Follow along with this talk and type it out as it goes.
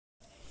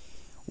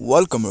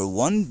Welcome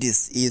everyone,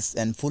 this is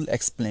a full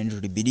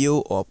explanatory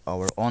video of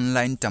our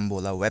online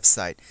tambola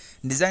website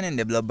designed and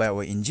developed by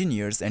our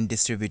engineers and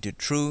distributed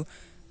through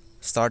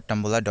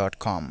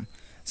starttambola.com।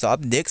 सो आप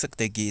देख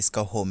सकते हैं कि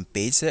इसका home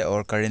page है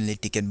और currently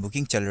ticket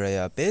booking चल रहा है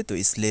यहाँ पे, तो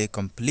इसलिए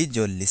कंप्लीट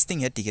जो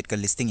लिस्टिंग है टिकट का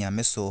लिस्टिंग यहाँ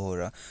में शो हो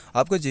रहा।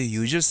 आपका जो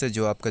यूजर्स है,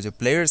 जो आपका जो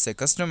प्लेयर्स है,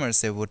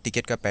 कस्टमर्स है, वो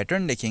टिकट का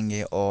पैटर्न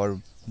देखेंगे और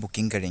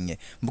बुकिंग करेंगे।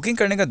 बुकिंग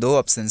करने का दो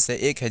ऑप्शन है,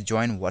 एक है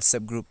ज्वाइन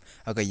व्हाट्सएप ग्रुप।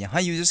 अगर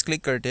यहाँ यूजर्स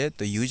क्लिक करते हैं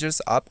तो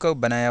यूजर्स आपका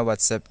बनाया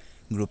व्हाट्सएप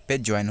ग्रुप पे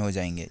ज्वाइन हो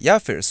जाएंगे, या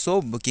फिर सो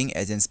बुकिंग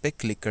एजेंट्स पे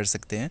क्लिक कर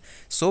सकते हैं।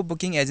 सो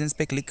बुकिंग एजेंट्स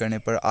पे क्लिक करने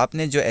पर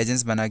आपने जो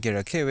एजेंट्स बना के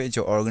रखे हुए,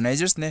 जो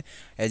ऑर्गेनाइजर्स ने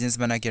एजेंट्स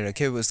बना के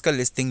रखे हुए, उसका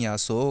लिस्टिंग यहाँ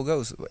शो होगा,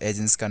 उस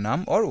एजेंट्स का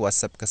नाम और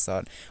व्हाट्सएप के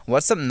साथ।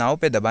 व्हाट्सएप नाउ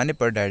पे दबाने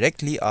पर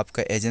डायरेक्टली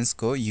आपका एजेंट्स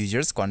को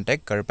यूजर्स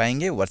कांटेक्ट कर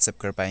पाएंगे, व्हाट्सएप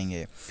कर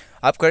पाएंगे।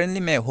 आप करेंटली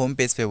मैं होम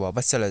पेज पे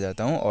वापस चला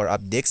जाता हूँ और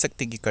आप देख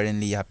सकते हैं कि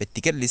करेंटली यहाँ पे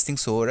टिकट लिस्टिंग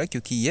शो हो रहा है,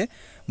 क्योंकि ये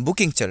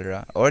बुकिंग चल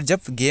रहा। और जब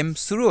गेम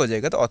शुरू हो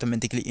जाएगा तो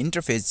ऑटोमेटिकली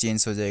इंटरफेस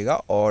चेंज हो जाएगा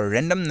और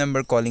रैंडम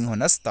नंबर कॉलिंग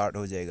होना स्टार्ट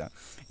हो जाएगा।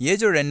 ये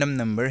जो रैंडम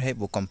नंबर है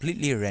वो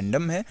कम्प्लीटली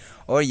रैंडम है,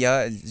 और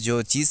यह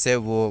जो चीज़ है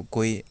वो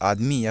कोई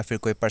आदमी या फिर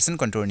कोई पर्सन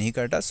कंट्रोल नहीं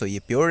करता। सो ये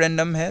प्योर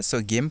रैंडम है। सो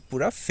गेम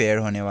पूरा फेयर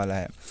होने वाला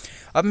है।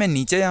 अब मैं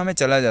नीचे यहाँ में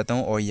चला जाता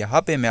हूँ और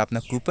यहाँ पे मैं अपना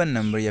कूपन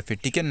नंबर या फिर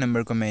टिकट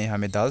नंबर को मैं यहाँ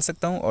में डाल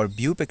सकता हूँ, और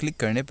व्यू पे क्लिक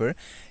करने पर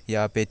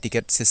यहाँ पे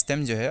टिकट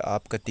सिस्टम जो है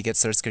आपका टिकट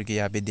सर्च करके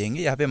यहाँ पे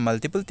देंगे। यहाँ पे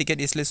मल्टीपल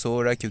टिकट इसलिए शो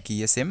हो रहा है क्योंकि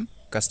ये सेम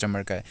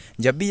कस्टमर का है।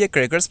 जब भी ये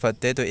क्रैकर्स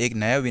फटते हैं तो एक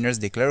नया विनर्स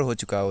डिक्लेयर हो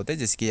चुका होता है,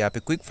 जिसकी यहाँ पे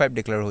क्विक 5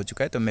 डिक्लेयर हो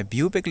चुका है। तो मैं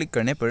व्यू पे क्लिक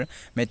करने पर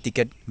मैं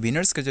टिकट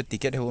विनर्स का जो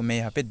टिकट है वो मैं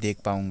यहाँ पे देख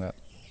पाऊँगा।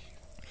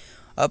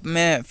 अब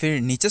मैं फिर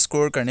नीचे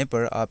स्क्रॉल करने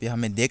पर आप यहाँ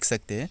में देख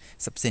सकते हैं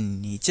सबसे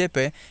नीचे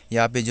पे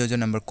यहाँ पे जो जो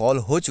नंबर कॉल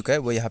हो चुका है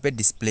वो यहाँ पे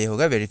डिस्प्ले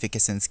होगा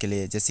वेरिफिकेशंस के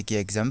लिए। जैसे कि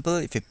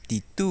एग्जांपल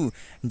 52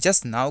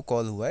 जस्ट नाउ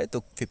कॉल हुआ है,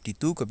 तो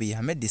 52 को भी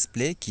यहाँ में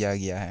डिस्प्ले किया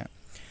गया है।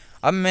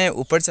 अब मैं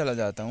ऊपर चला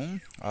जाता हूँ।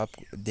 आप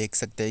देख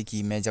सकते हैं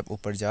कि मैं जब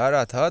ऊपर जा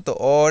रहा था तो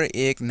और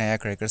एक नया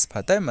क्रैकर्स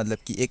फटा है, मतलब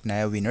कि एक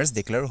नया विनर्स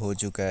डिक्लेयर हो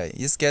चुका है।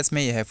 इस केस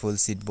में यह है full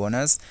seat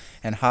bonus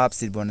and half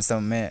seat bonus. तो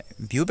मैं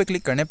व्यू पे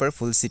क्लिक करने पर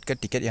फुल सीट का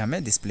टिकट यहाँ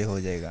में डिस्प्ले हो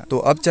जाएगा। तो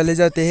अब चले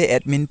जाते हैं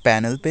एडमिन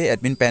पैनल पे।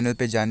 एडमिन पैनल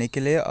पे जाने के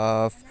लिए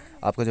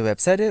आपका जो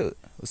वेबसाइट है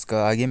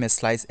उसका आगे में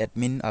स्लाइस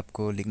एडमिन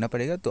आपको लिखना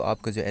पड़ेगा, तो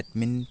आपका जो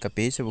एडमिन का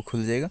पेज है वो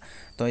खुल जाएगा।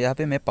 तो यहाँ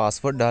पे मैं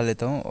पासवर्ड डाल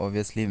लेता हूँ।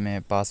 ऑब्वियसली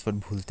मैं पासवर्ड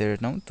भूलते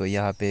रहता हूँ, तो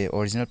यहाँ पे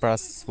ओरिजिनल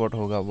पासवर्ड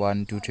होगा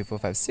 1 2 3 4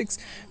 5 6।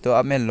 तो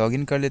अब मैं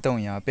लॉगिन कर लेता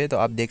हूँ यहाँ पे। तो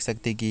आप देख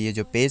सकते हैं कि ये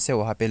जो पेज है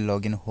वहाँ पे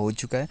लॉगिन हो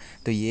चुका है।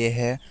 तो ये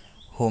है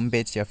होम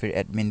पेज या फिर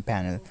एडमिन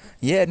पैनल।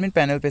 ये एडमिन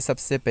पैनल पे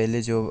सबसे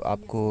पहले जो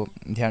आपको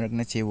ध्यान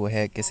रखना चाहिए वो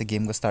है कैसे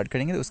गेम को स्टार्ट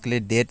करेंगे। तो उसके लिए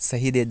डेट,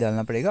 सही डेट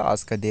डालना पड़ेगा।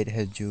 आज का डेट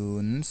है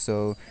जून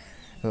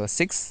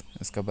 6,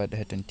 उसके बाद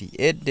है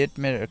 28 डेट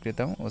में रख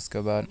लेता हूँ। उसके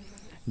बाद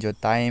जो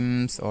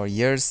टाइम्स और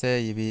ईयर्स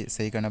है ये भी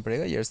सही करना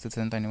पड़ेगा। ईयर्स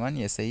 2021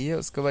 ये सही है।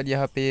 उसके बाद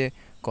यहाँ पे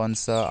कौन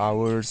सा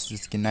आवर्स,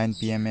 जिसकी 9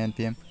 PM 9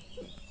 PM।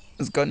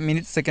 उसका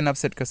मिनट सेकंड आप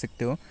सेट कर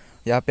सकते हो।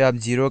 यहाँ पे आप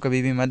जीरो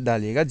कभी भी मत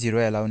डालिएगा, जीरो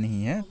अलाउ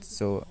नहीं है।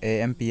 सो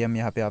AM PM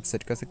यहाँ पे आप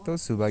सेट कर सकते हो।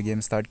 सुबह गेम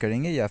स्टार्ट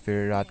करेंगे या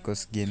फिर रात को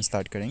गेम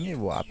स्टार्ट करेंगे,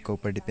 वो आपके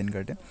ऊपर डिपेंड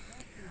करते हैं।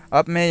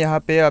 अब मैं यहाँ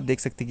पे आप देख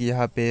सकते हैं कि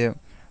यहाँ पे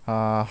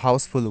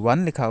हाउसफुल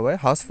 1 लिखा हुआ है।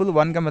 हाउसफुल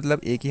 1 का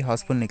मतलब एक ही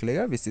हाउसफुल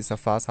निकलेगा, which is a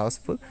fast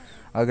Housefull.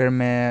 अगर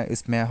मैं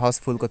इसमें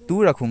हाउसफुल को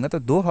 2 रखूँगा तो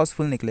 2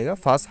 हाउसफुल निकलेगा,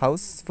 fast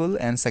Housefull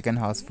and second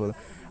Housefull.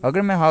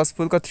 अगर मैं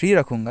हाउसफुल का 3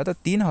 रखूँगा तो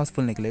 3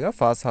 हाउसफुल निकलेगा,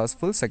 fast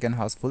Housefull, second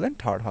Housefull and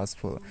third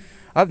Housefull.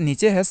 अब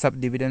नीचे है सब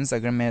डिविडेंस।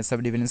 अगर मैं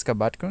सब डिविडेंस का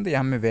बात करूँ तो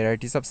यहाँ में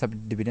वेराइटीज ऑफ सब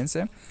डिविडेंस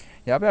है।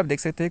 यहाँ पे आप देख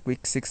सकते हैं क्विक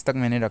 6 तक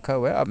मैंने रखा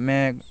हुआ है। अब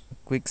मैं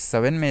क्विक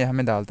 7 में यहाँ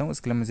में डालता हूँ,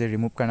 उसके लिए मुझे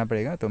रिमूव करना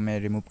पड़ेगा। तो मैं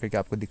रिमूव करके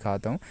आपको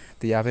दिखाता हूँ।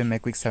 तो यहाँ पे मैं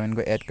क्विक 7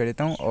 को ऐड कर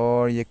देता हूँ,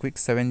 और ये क्विक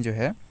 7 जो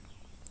है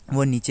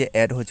वो नीचे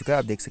ऐड हो चुका है।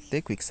 आप देख सकते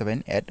हैं क्विक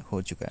 7 ऐड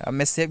हो चुका है। अब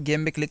मैं सेव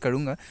गेम पे क्लिक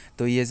करूँगा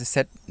तो ये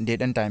सेट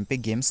डेट एंड टाइम पे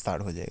गेम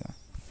स्टार्ट हो जाएगा।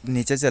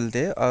 नीचे चलते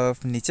हैं।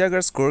 नीचे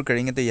अगर स्क्रॉल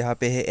करेंगे तो यहाँ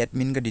पे है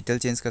एडमिन का डिटेल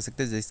चेंज कर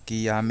सकते हैं,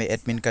 जिसकी यहाँ में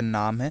एडमिन का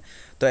नाम है।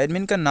 तो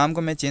एडमिन का नाम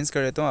को मैं चेंज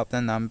कर देता हूँ अपना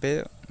नाम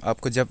पे।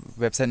 आपको जब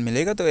वेबसाइट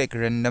मिलेगा तो एक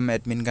रैंडम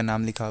एडमिन का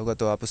नाम लिखा होगा,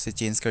 तो आप उससे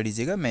चेंज कर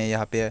दीजिएगा। मैं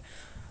यहाँ पे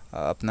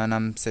अपना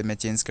नाम से मैं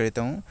चेंज कर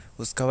देता हूँ।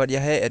 उसका बाद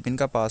यह है एडमिन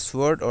का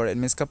पासवर्ड, और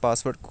एडमिन का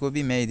पासवर्ड को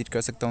भी मैं एडिट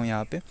कर सकता हूँ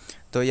यहाँ पे।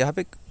 तो यहाँ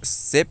पे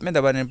सेव में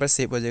दबाने पर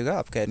सेव हो जाएगा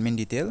आपका एडमिन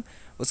डिटेल।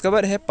 उसके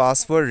बाद है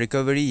पासवर्ड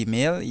रिकवरी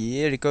ईमेल।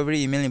 ये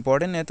रिकवरी ईमेल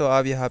इंपॉर्टेंट है, तो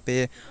आप यहाँ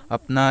पे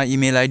अपना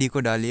ईमेल आईडी को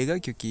डालिएगा,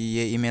 क्योंकि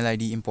ये ईमेल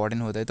आईडी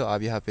इंपॉर्टेंट होता है। तो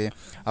आप यहाँ पे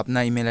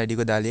अपना ईमेल आईडी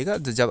को डालिएगा।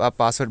 तो जब आप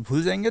पासवर्ड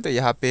भूल जाएंगे तो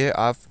यहाँ पे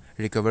आप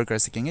रिकवर कर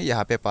सकेंगे।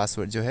 यहाँ पे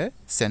पासवर्ड जो है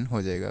सेंड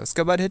हो जाएगा।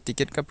 उसके बाद है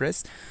टिकट का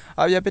प्राइस।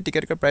 आप यहाँ पे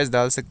टिकट का प्राइस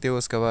डाल सकते हो।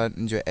 उसके बाद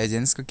जो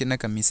एजेंट्स को कितना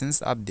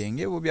कमीशंस आप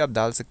देंगे वो भी आप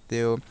डाल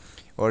सकते हो।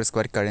 और उसके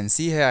बाद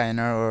करेंसी है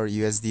INR और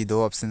USD, 2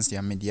 ऑप्शंस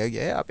यहाँ में दिया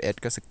गया है, आप ऐड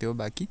कर सकते हो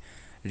बाकी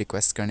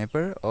रिक्वेस्ट करने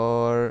पर।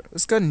 और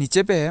उसका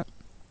नीचे पे है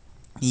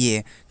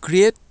ये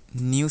create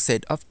new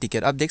set of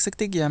ticket. आप देख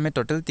सकते हैं कि यहाँ में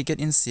टोटल टिकट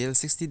इन सेल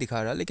 60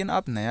 दिखा रहा है, लेकिन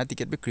आप नया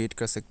टिकट भी क्रिएट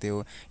कर सकते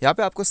हो। यहाँ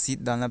पे आपको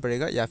सीट डालना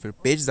पड़ेगा या फिर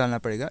पेज डालना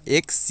पड़ेगा।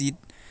 एक सीट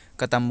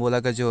का तंबोला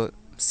का जो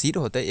सीट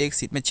होता है, एक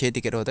सीट में 6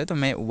 टिकट होता है, तो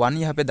मैं 1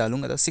 यहाँ पे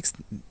डालूंगा तो 6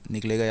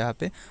 निकलेगा यहाँ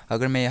पे।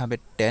 अगर मैं यहाँ पे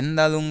 10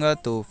 डालूंगा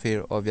तो फिर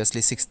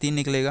ऑब्वियसली 16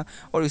 निकलेगा,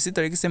 और इसी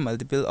तरीके से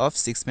मल्टीपल ऑफ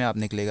 6 में आप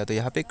निकलेगा। तो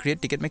यहाँ पे क्रिएट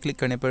टिकट में क्लिक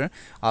करने पर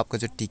आपका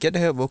जो टिकट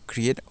है वो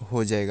क्रिएट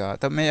हो जाएगा।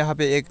 तब मैं यहाँ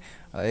पे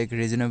एक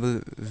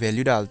रीज़नेबल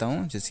वैल्यू डालता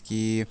हूँ, जैसे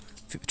कि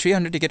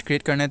 300 टिकट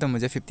क्रिएट करना है तो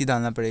मुझे 50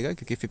 डालना पड़ेगा,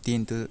 क्योंकि 50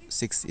 इंटू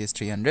 6 इज़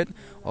 300।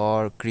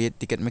 और क्रिएट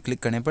टिकट में क्लिक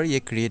करने पर ये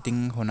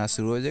क्रिएटिंग होना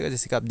शुरू हो जाएगा।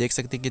 जैसे कि आप देख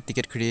सकते हैं कि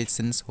टिकट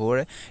क्रिएशंस हो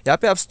रहा है। यहाँ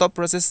पे आप स्टॉप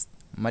प्रोसेस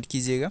मत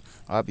कीजिएगा,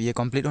 आप ये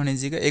कंप्लीट होने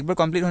दीजिएगा। एक बार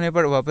कंप्लीट होने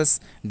पर वापस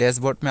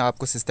डैशबोर्ड में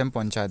आपको सिस्टम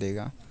पहुँचा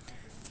देगा।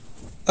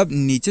 अब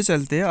नीचे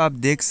चलते हैं, आप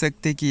देख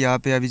सकते हैं कि यहाँ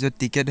पे अभी जो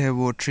टिकट है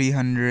वो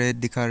 300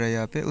 दिखा रहा है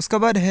यहाँ पे। उसके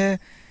बाद है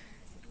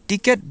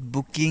टिकट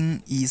बुकिंग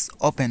इज़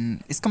ओपन।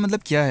 इसका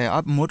मतलब क्या है,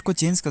 आप मोड को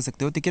चेंज कर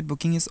सकते हो। Ticket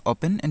booking is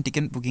open and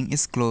ticket booking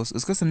is close.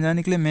 उसको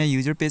समझाने के लिए मैं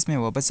यूज़र पेज में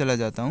वापस चला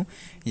जाता हूँ।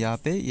 यहाँ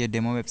पे ये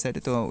डेमो वेबसाइट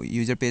है, तो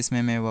यूज़र पेज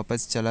में मैं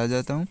वापस चला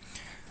जाता हूँ।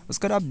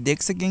 उसके बाद आप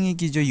देख सकेंगे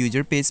कि जो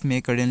यूज़र पेज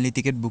में करेंटली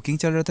टिकट बुकिंग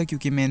चल रहा था,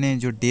 क्योंकि मैंने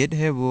जो डेट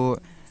है वो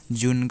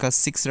जून का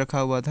 6 रखा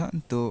हुआ था,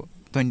 तो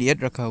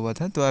 28 रखा हुआ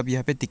था। तो अब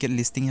यहाँ पे टिकट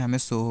लिस्टिंग हमें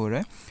शो हो रहा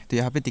है, तो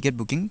यहाँ पे टिकट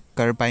बुकिंग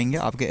कर पाएंगे,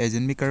 आपके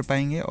एजेंट भी कर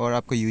पाएंगे, और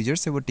आपको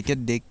यूजर्स है वो टिकट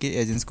देख के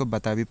एजेंट्स को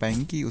बता भी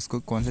पाएंगे कि उसको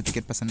कौन सा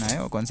टिकट पसंद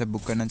आया और कौन सा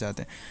बुक करना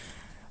चाहते हैं।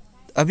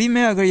 अभी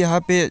मैं अगर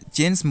यहाँ पे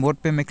चेंज मोड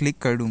पे मैं क्लिक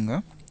कर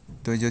दूँगा,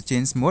 तो जो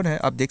चेंज मोड है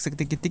आप देख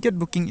सकते हैं कि टिकट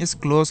बुकिंग इज़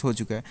क्लोज हो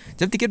चुका है।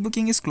 जब टिकट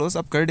बुकिंग इज़ क्लोज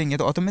आप कर देंगे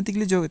तो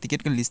ऑटोमेटिकली जो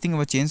टिकट का लिस्टिंग है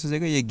वो चेंज हो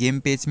जाएगा, ये गेम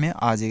पेज में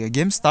आ जाएगा।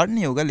 गेम स्टार्ट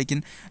नहीं होगा,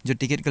 लेकिन जो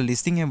टिकट का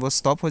लिस्टिंग है वो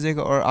स्टॉप हो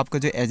जाएगा, और आपका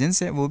जो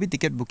एजेंट्स है वो भी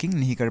टिकट बुकिंग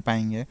नहीं कर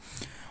पाएंगे।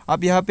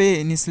 अब यहाँ पे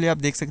इनिशियली आप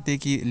देख सकते हैं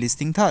कि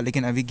लिस्टिंग था,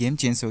 लेकिन अभी गेम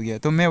चेंज हो गया।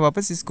 तो मैं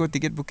वापस इसको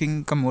टिकट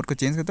बुकिंग का मोड को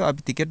चेंज करता हूँ। अब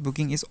टिकट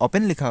बुकिंग इस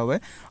ओपन लिखा हुआ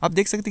है। आप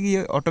देख सकते हैं कि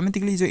ये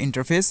ऑटोमेटिकली जो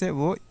इंटरफेस है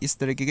वो इस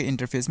तरीके के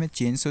इंटरफेस में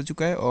चेंज हो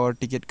चुका है, और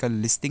टिकट का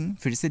लिस्टिंग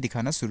फिर से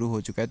दिखाना शुरू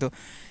हो चुका है। तो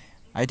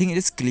I think it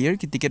is clear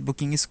कि टिकट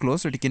बुकिंग इज़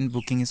क्लोज और टिकट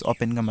बुकिंग इज़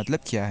ओपन का मतलब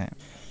क्या है।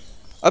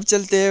 अब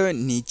चलते हैं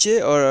नीचे,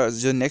 और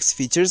जो नेक्स्ट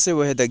फीचर्स है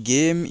वो है the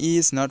game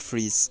is not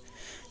freeze.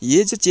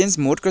 ये जो चेंज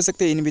मोड कर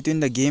सकते हैं in between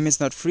the game is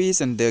not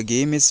freeze and the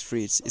game is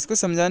freeze. इसको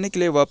समझाने के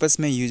लिए वापस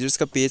मैं यूजर्स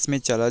का पेज में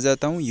चला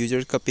जाता हूँ।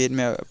 यूजर्स का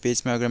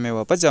पेज में अगर मैं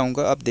वापस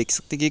जाऊँगा, आप देख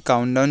सकते हैं कि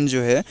काउंटडाउन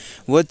जो है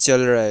वो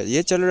चल रहा है।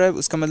 ये चल रहा है,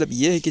 उसका मतलब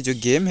ये है कि जो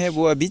गेम है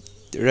वो अभी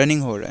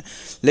रनिंग हो रहा है।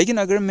 लेकिन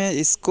अगर मैं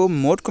इसको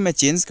मोड को मैं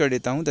चेंज कर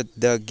देता हूँ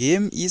द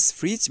गेम इज़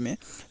फ्रीज में,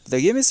 द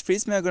गेम इज़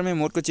फ्रीज में अगर मैं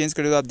मोड को चेंज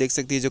कर दूँ, आप देख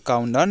सकते हैं जो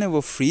काउंटडाउन है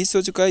वो फ्रीज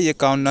हो चुका है। ये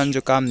काउंटडाउन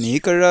जो काम नहीं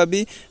कर रहा,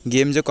 अभी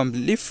गेम जो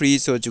कम्प्लीटली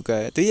फ्रीज हो चुका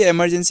है। तो ये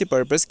इमरजेंसी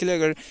पर्पज़ के लिए,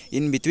 अगर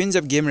इन बिटवीन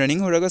जब गेम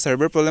रनिंग हो रहा है,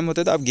 सर्वर प्रॉब्लम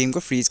होता है, तो आप गेम को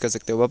फ्रीज कर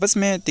सकते हो। वापस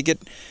मैं ticket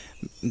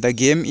the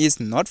game is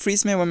not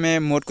freeze में मैं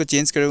मोड को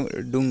चेंज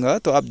कर दूँगा,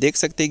 तो आप देख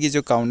सकते हैं कि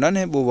जो काउंटडाउन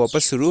है वो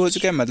वापस शुरू हो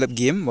चुका है, मतलब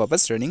गेम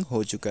वापस रनिंग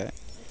हो चुका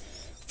है।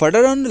 Further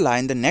down the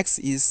line, the next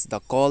is the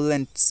call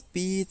and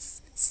speech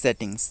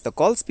settings. The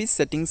call speech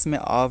settings में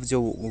आप जो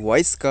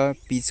वॉइस का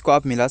पिच को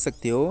आप मिला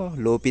सकते हो,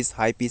 लो पिच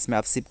हाई पिच में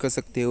आप शिफ्ट कर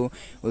सकते हो।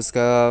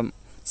 उसका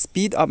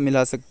स्पीड आप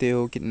मिला सकते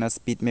हो, कितना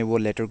स्पीड में वो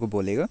लेटर को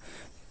बोलेगा,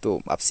 तो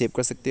आप सेव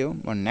कर सकते हो।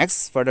 और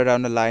next further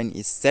down the line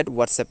is set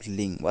WhatsApp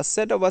link.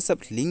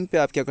 WhatsApp link पे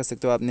आप क्या कर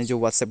सकते हो, आपने जो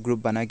व्हाट्सएप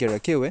ग्रुप बना के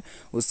रखे हुए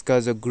उसका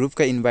जो ग्रुप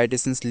का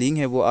इन्वाइटेशंस लिंक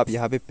है वो आप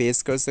यहाँ पे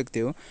पेस्ट कर सकते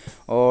हो।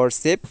 और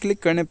सेव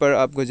क्लिक करने पर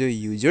आपको जो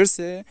यूजर्स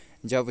है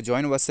जब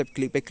ज्वाइन व्हाट्सएप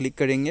क्लिक पे क्लिक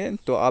करेंगे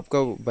तो आपका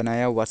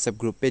बनाया व्हाट्सएप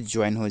ग्रुप पे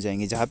ज्वाइन हो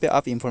जाएंगे, जहाँ पे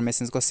आप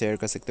इन्फॉर्मेशन को शेयर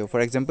कर सकते हो।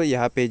 फॉर एग्जांपल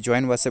यहाँ पे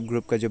ज्वाइन व्हाट्सएप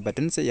ग्रुप का जो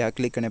बटन है, यहाँ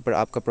क्लिक करने पर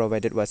आपका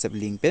प्रोवाइडेड व्हाट्सएप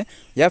लिंक पे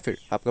या फिर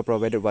आपका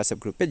प्रोवाइडेड व्हाट्सएप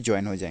ग्रुप पे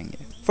ज्वाइन हो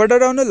जाएंगे। Further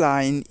down the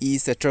line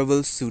is a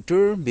trouble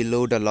shooter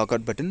below the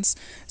logout buttons.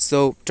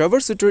 So trouble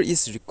shooter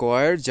is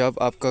required जब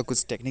आपका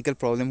कुछ टेक्निकल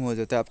प्रॉब्लम हो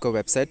जाता है आपका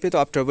वेबसाइट पे, तो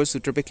आप ट्रबल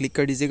शूटर पे क्लिक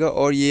कर दीजिएगा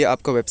और ये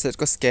आपका वेबसाइट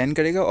को स्कैन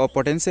करेगा और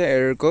पोटेंशियल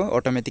एरर को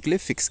ऑटोमेटिकली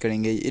फिक्स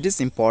करेंगे। It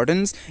is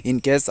important in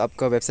case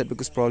आपका वेबसाइट पे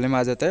कुछ प्रॉब्लम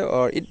आ जाता है,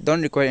 और it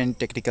don't require any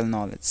technical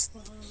knowledge.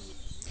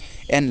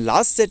 And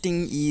last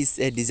setting is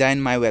a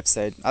design my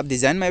website. आप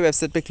डिज़ाइन माई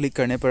वेबसाइट पे क्लिक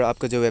करने पर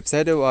आपका जो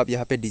वेबसाइट है वो आप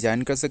यहाँ पे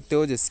डिज़ाइन कर सकते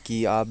हो, जैसे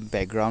कि आप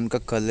बैकग्राउंड का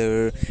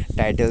कलर,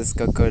 टाइटल्स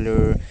का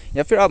कलर,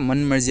 या फिर आप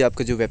मन मर्जी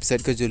आपका जो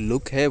वेबसाइट का जो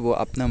लुक है वो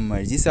अपना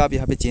मर्जी से आप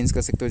यहाँ पे चेंज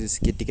कर सकते हो,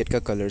 जैसे कि टिकट का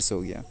कलर्स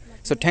हो गया।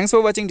 So thanks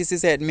for watching. This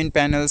is admin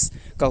panels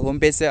का होम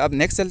पेज है। अब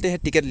नेक्स्ट चलते हैं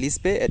टिकट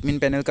लिस्ट पे। एडमिन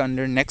पैनल का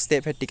अंडर नेक्स्ट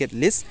स्टेप है टिकट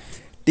लिस्ट।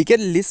 टिकट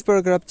लिस्ट पर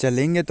अगर आप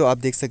चलेंगे तो आप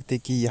देख सकते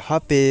हैं कि यहाँ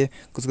पे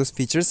कुछ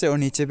फीचर्स है, और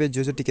नीचे पे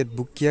जो टिकट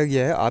बुक किया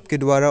गया है आपके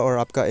द्वारा और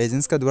आपका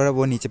एजेंट्स का द्वारा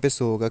वो नीचे पे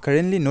शो होगा।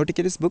 Currently no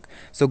ticket is book,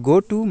 so go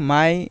to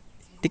my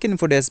ticket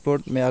info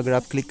dashboard में अगर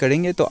आप क्लिक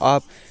करेंगे तो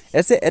आप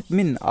ऐसे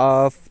एडमिन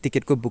आप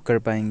टिकट को बुक कर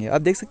पाएंगे।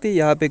 आप देख सकते हैं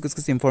यहाँ पे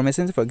कुछ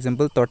information, for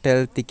example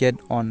total ticket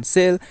on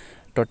sale,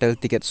 total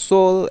ticket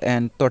soul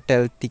and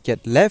total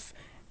ticket left,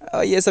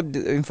 ये सब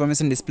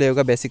इन्फॉर्मेशन डिस्प्ले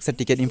होगा। बेसिक सा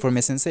टिकट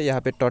इन्फॉर्मेशन से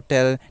यहाँ पे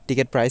टोटल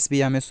टिकट प्राइस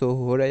भी हमें शो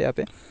हो रहा है यहाँ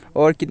पे,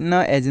 और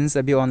कितना एजेंट्स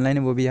अभी ऑनलाइन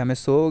है वो भी हमें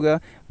शो होगा।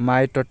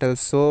 माई टोटल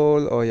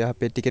सोल और यहाँ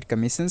पे टिकट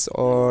कमीशंस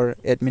और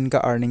एडमिन का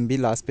अर्निंग भी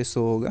लास्ट पे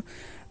शो होगा।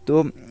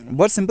 तो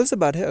बहुत सिंपल सा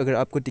बात है, अगर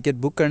आपको टिकट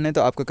बुक करना है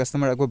तो आपका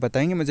कस्टमर आपको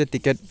बताएंगे मुझे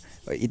टिकट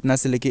इतना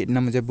से लेके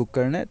इतना मुझे बुक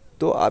करना है,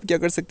 तो आप क्या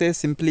कर सकते हैं,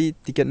 सिंपली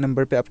टिकट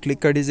नंबर पे आप क्लिक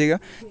कर दीजिएगा।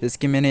 जैसे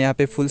कि मैंने यहाँ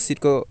पे फुल सीट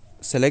को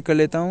सेलेक्ट कर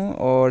लेता हूँ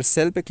और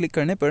सेल पे क्लिक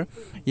करने पर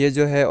ये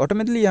जो है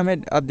ऑटोमेटिकली हमें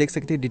आप देख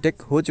सकते हैं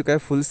डिटेक्ट हो चुका है।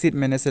 फुल सीट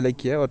मैंने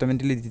सेलेक्ट किया है,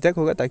 ऑटोमेटिकली डिटेक्ट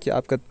होगा ताकि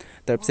आपका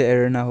तरफ से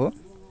एरर ना हो।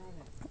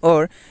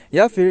 और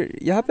या फिर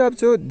यहाँ पे आप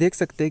जो देख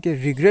सकते हैं कि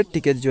रिग्रेट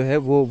टिकट जो है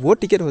वो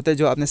टिकट होता है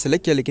जो आपने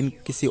सेलेक्ट किया लेकिन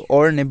किसी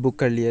और ने बुक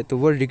कर लिया है, तो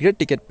वो रिग्रेट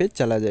टिकट पे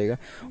चला जाएगा।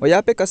 और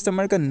यहाँ पे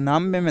कस्टमर का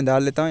नाम में मैं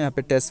डाल लेता हूँ, यहाँ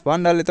पे टेस्ट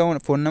 1 डाल लेता हूँ,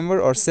 फ़ोन नंबर,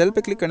 और सेल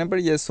पे क्लिक करने पर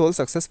ये सोल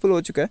सक्सेसफुल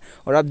हो चुका है।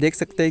 और आप देख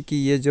सकते हैं कि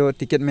ये जो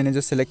टिकट मैंने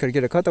जो सेलेक्ट करके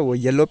रखा था वो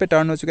येलो पे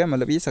टर्न हो चुका है,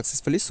 मतलब ये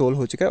सक्सेसफुली सोल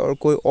हो चुका है और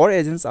कोई और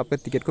एजेंट्स आपका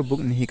टिकट को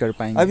बुक नहीं कर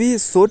पाएंगे। अभी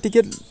 100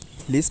 टिकट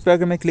लिस्ट पर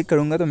अगर मैं क्लिक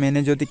करूँगा तो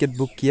मैंने जो टिकट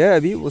बुक किया है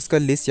अभी उसका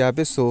लिस्ट यहाँ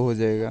पे शो हो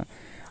जाएगा।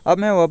 अब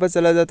मैं वापस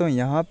चला जाता हूँ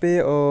यहाँ पे,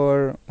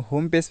 और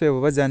होम पेज पे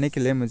वापस जाने के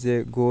लिए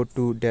मुझे गो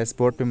टू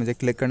डैशबोर्ड पे मुझे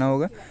क्लिक करना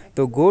होगा।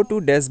 तो गो टू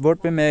डैशबोर्ड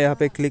पे मैं यहाँ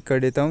पे क्लिक कर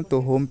देता हूँ, तो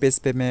होम पेज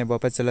पे मैं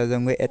वापस चला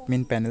जाऊँगा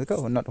एडमिन पैनल का,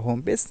 और not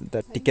home page,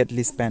 the ticket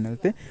list panel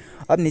पे।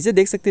 अब नीचे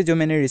देख सकते हैं जो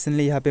मैंने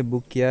रिसेंटली यहाँ पे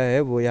बुक किया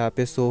है वो यहाँ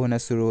पे शो होना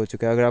शुरू हो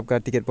चुका है। अगर आपका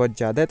टिकट बहुत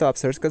ज़्यादा है तो आप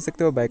सर्च कर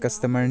सकते हो बाय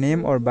कस्टमर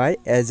नेम और बाय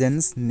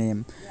एजेंट्स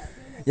नेम।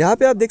 यहाँ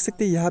पे आप देख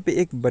सकते हैं यहाँ पे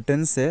एक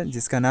बटन है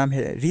जिसका नाम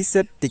है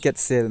रीसेट टिकट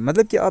सेल,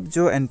 मतलब कि आप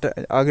जो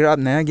अगर आप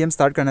नया गेम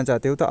स्टार्ट करना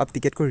चाहते हो तो आप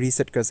टिकट को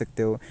रीसेट कर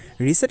सकते हो।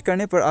 रीसेट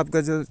करने पर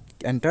आपका जो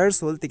एंटायर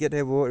सोल टिकट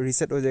है वो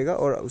रीसेट हो जाएगा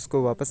और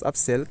उसको वापस आप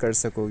सेल कर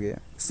सकोगे।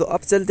 सो अब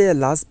चलते हैं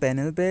लास्ट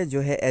पैनल पे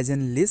जो है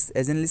agent list.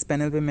 Agent list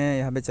panel पे मैं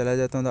यहाँ पे चला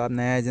जाता हूँ, तो आप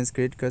नया एजेंट्स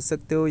क्रिएट कर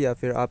सकते हो, या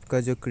फिर आपका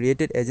जो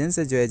क्रिएटेड एजेंट्स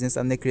है, जो एजेंट्स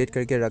आपने क्रिएट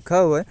करके रखा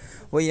हुआ है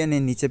वो यानी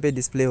नीचे पे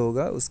डिस्प्ले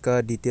होगा, उसका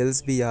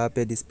डिटेल्स भी यहाँ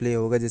पे डिस्प्ले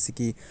होगा। जैसे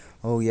कि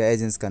हो गया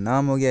एजेंट्स का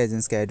नाम, हो गया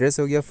एजेंट्स का एड्रेस,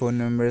 हो गया phone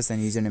numbers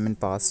and user name and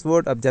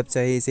password. अब जब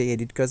चाहे इसे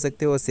एडिट कर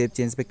सकते हो, सेव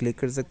चेंज पे क्लिक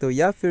कर सकते हो,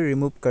 या फिर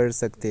रिमूव कर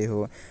सकते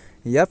हो,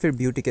 या फिर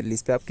व्यू टिकट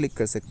लिस्ट पे आप क्लिक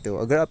कर सकते हो।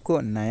 अगर आपको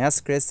नया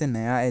स्क्रैच से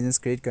नया एजेंट्स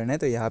क्रिएट करना है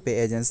तो यहाँ पे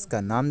एजेंट्स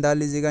का नाम डाल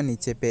लीजिएगा,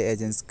 नीचे पे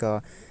एजेंट्स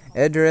का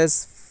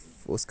एड्रेस,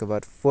 उसके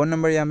बाद फ़ोन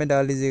नंबर यहाँ पे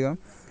डाल लीजिएगा,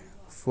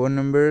 फ़ोन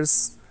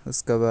नंबर्स,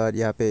 उसके बाद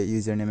यहाँ पे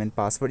यूज़र नेम एंड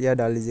पासवर्ड यहाँ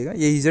डाल लीजिएगा।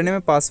 ये यूज़र नेम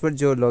एंड पासवर्ड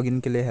जो लॉगिन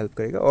के लिए हेल्प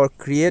करेगा। और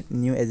क्रिएट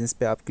न्यू एजेंट्स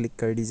पे आप क्लिक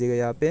कर दीजिएगा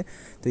यहाँ पे।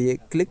 तो ये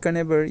क्लिक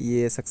करने पर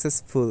ये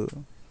सक्सेसफुल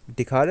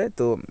दिखा रहा है,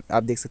 तो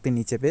आप देख सकते हैं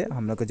नीचे पे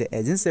हम लोग का जो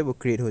एजेंट्स है वो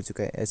क्रिएट हो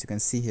चुका है। As you can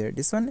see here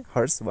this one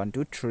hers 1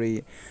 2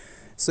 3।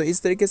 सो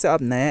इस तरीके से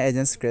आप नया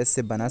एजेंट स्क्रैच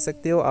से बना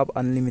सकते हो, आप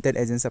अनलिमिटेड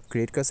एजेंट्स आप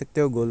क्रिएट कर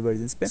सकते हो गोल्ड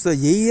वर्जन्स पे। सो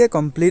यही है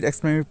complete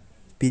explain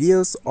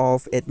videos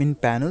of admin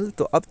panel.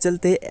 तो अब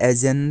चलते हैं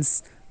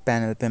एजेंट्स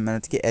पैनल पे,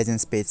 मतलब कि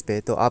एजेंट्स पेज पे।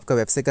 तो आपका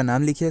वेबसाइट का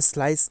नाम लिखिए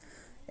स्लाइस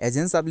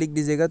एजेंट्स आप लिख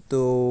दीजिएगा,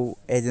 तो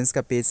एजेंट्स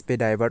का पेज पे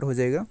डाइवर्ट हो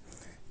जाएगा।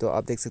 तो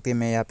आप देख सकते हैं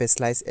मैं यहाँ पे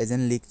स्लाइस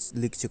एजेंट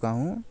लिख चुका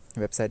हूँ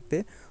वेबसाइट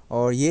पे,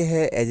 और ये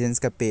है एजेंट्स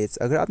का पेज।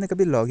 अगर आपने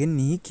कभी लॉगिन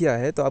नहीं किया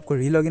है तो आपको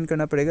री लॉगिन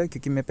करना पड़ेगा,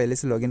 क्योंकि मैं पहले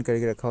से लॉगिन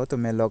करके रखा हो। तो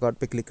मैं लॉगआउट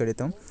पे क्लिक कर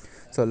देता हूँ।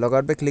 सो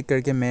लॉगआउट पे क्लिक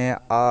करके मैं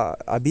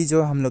अभी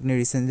जो हम लोग ने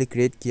रिसेंटली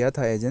क्रिएट किया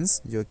था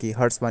एजेंट्स, जो कि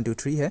हर्ट्स 1 2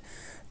 3 है,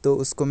 तो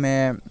उसको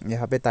मैं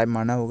यहाँ पे टाइप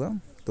मारना होगा।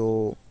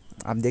 तो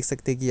आप देख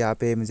सकते हैं कि यहाँ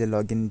पे मुझे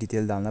लॉगिन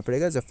डिटेल डालना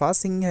पड़ेगा। जो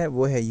फर्स्ट थिंग है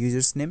वो है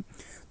यूजर्स नेम,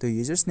 तो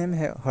यूजर्स नेम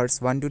है हर्ट्स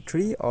 1 2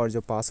 3, और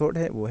जो पासवर्ड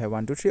है वो है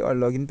 1 2 3, और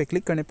लॉगिन पे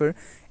क्लिक करने पर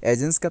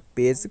एजेंट्स का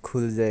पेज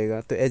खुल जाएगा।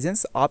 तो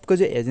एजेंट्स, आपका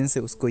जो एजेंट्स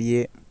है उसको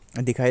ये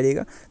दिखाई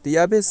देगा। तो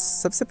यहाँ पे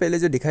सबसे पहले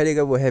जो दिखाई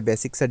देगा वो है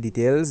बेसिक सा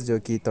डिटेल्स, जो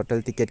कि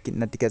टोटल टिकट,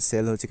 कितना टिकट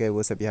सेल हो चुका है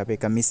वो सब यहाँ पे,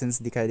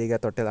 कमीशंस दिखाई देगा,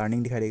 टोटल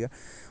अर्निंग दिखाई देगा।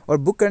 और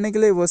बुक करने के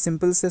लिए वो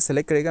सिंपल से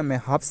सेलेक्ट करेगा।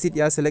 मैं हाफ सीट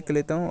यहाँ सेलेक्ट कर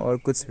लेता हूँ, और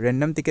कुछ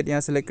रैंडम टिकट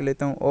यहाँ सेलेक्ट कर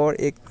लेता हूँ, और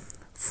एक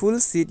फुल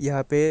सीट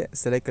यहाँ पे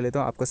सेलेक्ट कर लेता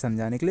हूँ आपको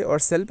समझाने के लिए। और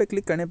सेल पे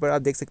क्लिक करने पर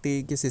आप देख सकते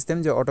हैं कि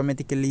सिस्टम जो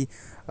ऑटोमेटिकली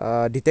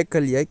डिटेक्ट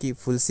कर लिया है कि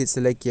फुल सीट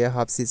सेलेक्ट किया,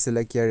 हाफ सीट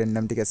सेलेक्ट किया,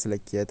 रैंडम टिकट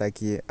सेलेक्ट किया,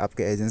 ताकि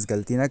आपके एजेंट्स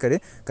गलती ना करे,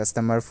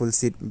 कस्टमर फुल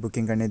सीट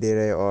बुकिंग करने दे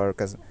रहे और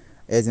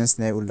एजेंट्स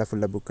ने उल्टा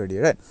फुल्टा बुक कर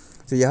दिया, राइट।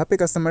 तो यहाँ पे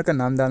कस्टमर का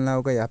नाम डालना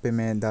होगा। यहाँ पे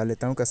मैं डाल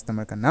लेता हूँ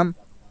कस्टमर का नाम।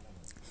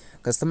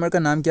 कस्टमर का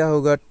नाम क्या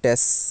होगा,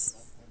 टेस्ट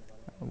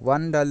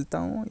 1 डालता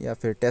हूँ, या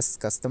फिर टेस्ट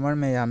कस्टमर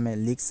में यहाँ मैं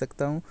लिख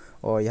सकता हूँ।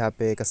 और यहाँ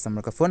पे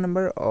कस्टमर का फ़ोन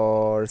नंबर,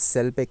 और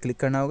सेल पे क्लिक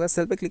करना होगा।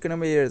 सेल पे क्लिक करने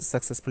में ये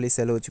सक्सेसफुली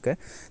सेल हो चुका है।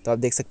 तो आप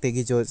देख सकते हैं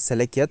कि जो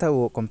सेलेक्ट किया था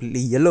वो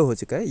कम्प्लीटली येलो हो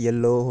चुका है।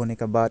 येलो होने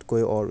के बाद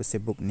कोई और उसे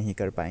बुक नहीं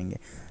कर पाएंगे।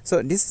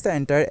 So this is the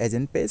entire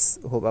agent page.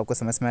 Hope आपको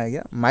समझ में आ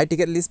गया। माई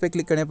टिकट लिस्ट पे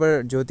क्लिक करने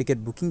पर जो टिकट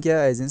बुकिंग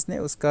किया एजेंट्स ने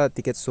उसका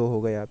टिकट शो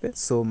होगा यहाँ पे।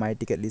 सो माई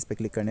टिकट लिस्ट पे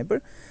क्लिक करने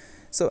पर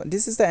so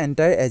this is the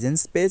entire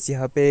agents page.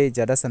 यहाँ पे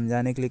ज़्यादा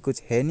समझाने के लिए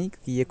कुछ है नहीं,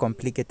 क्योंकि ये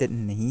कॉम्प्लिकेटेड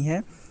नहीं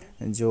है,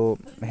 जो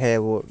है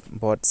वो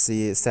बहुत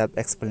सी सेल्फ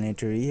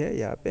एक्सप्लेनेटरी है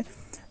यहाँ पे।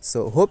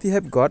 So hope you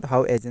have got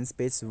how agents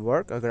page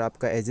work. अगर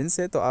आपका एजेंट्स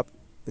है तो आप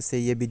उसे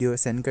ये वीडियो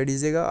सेंड कर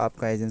दीजिएगा,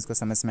 आपका एजेंट्स को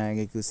समझ में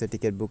आएगा कि उसे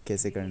टिकट बुक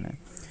कैसे करना है।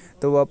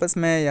 तो वापस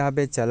मैं यहाँ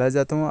पे चला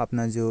जाता हूँ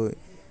अपना जो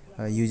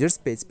यूजर्स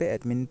पेज पे,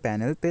 एडमिन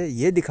पैनल पे,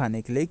 ये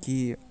दिखाने के लिए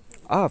कि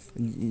आप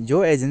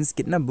जो एजेंट्स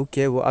कितना बुक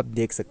किया है वो आप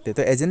देख सकते हैं।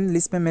 तो एजेंट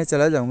लिस्ट में मैं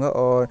चला जाऊंगा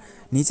और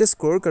नीचे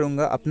स्क्रॉल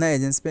करूंगा अपना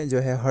एजेंट्स पे, जो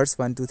है हर्ट्स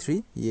 1 2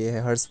 3, ये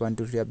है हर्ट्स 1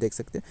 2 3 आप देख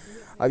सकते हैं।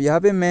 अब यहाँ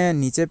पे मैं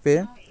नीचे पे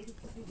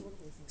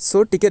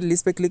सो टिकट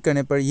लिस्ट पे क्लिक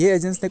करने पर ये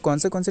एजेंट्स ने कौन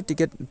सा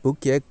टिकट बुक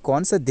किया है,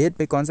 कौन सा डेट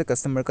पे कौन सा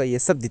कस्टमर का, ये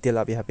सब डिटेल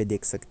आप यहाँ पे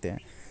देख सकते हैं.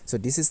 So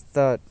this is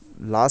the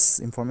last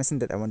information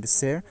that I want to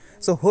share.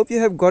 So hope you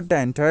have got the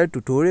entire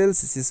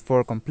tutorials. This is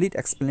for complete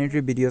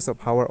explanatory videos of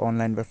how our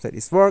online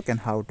website is work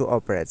and how to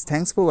operate.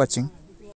 Thanks for watching.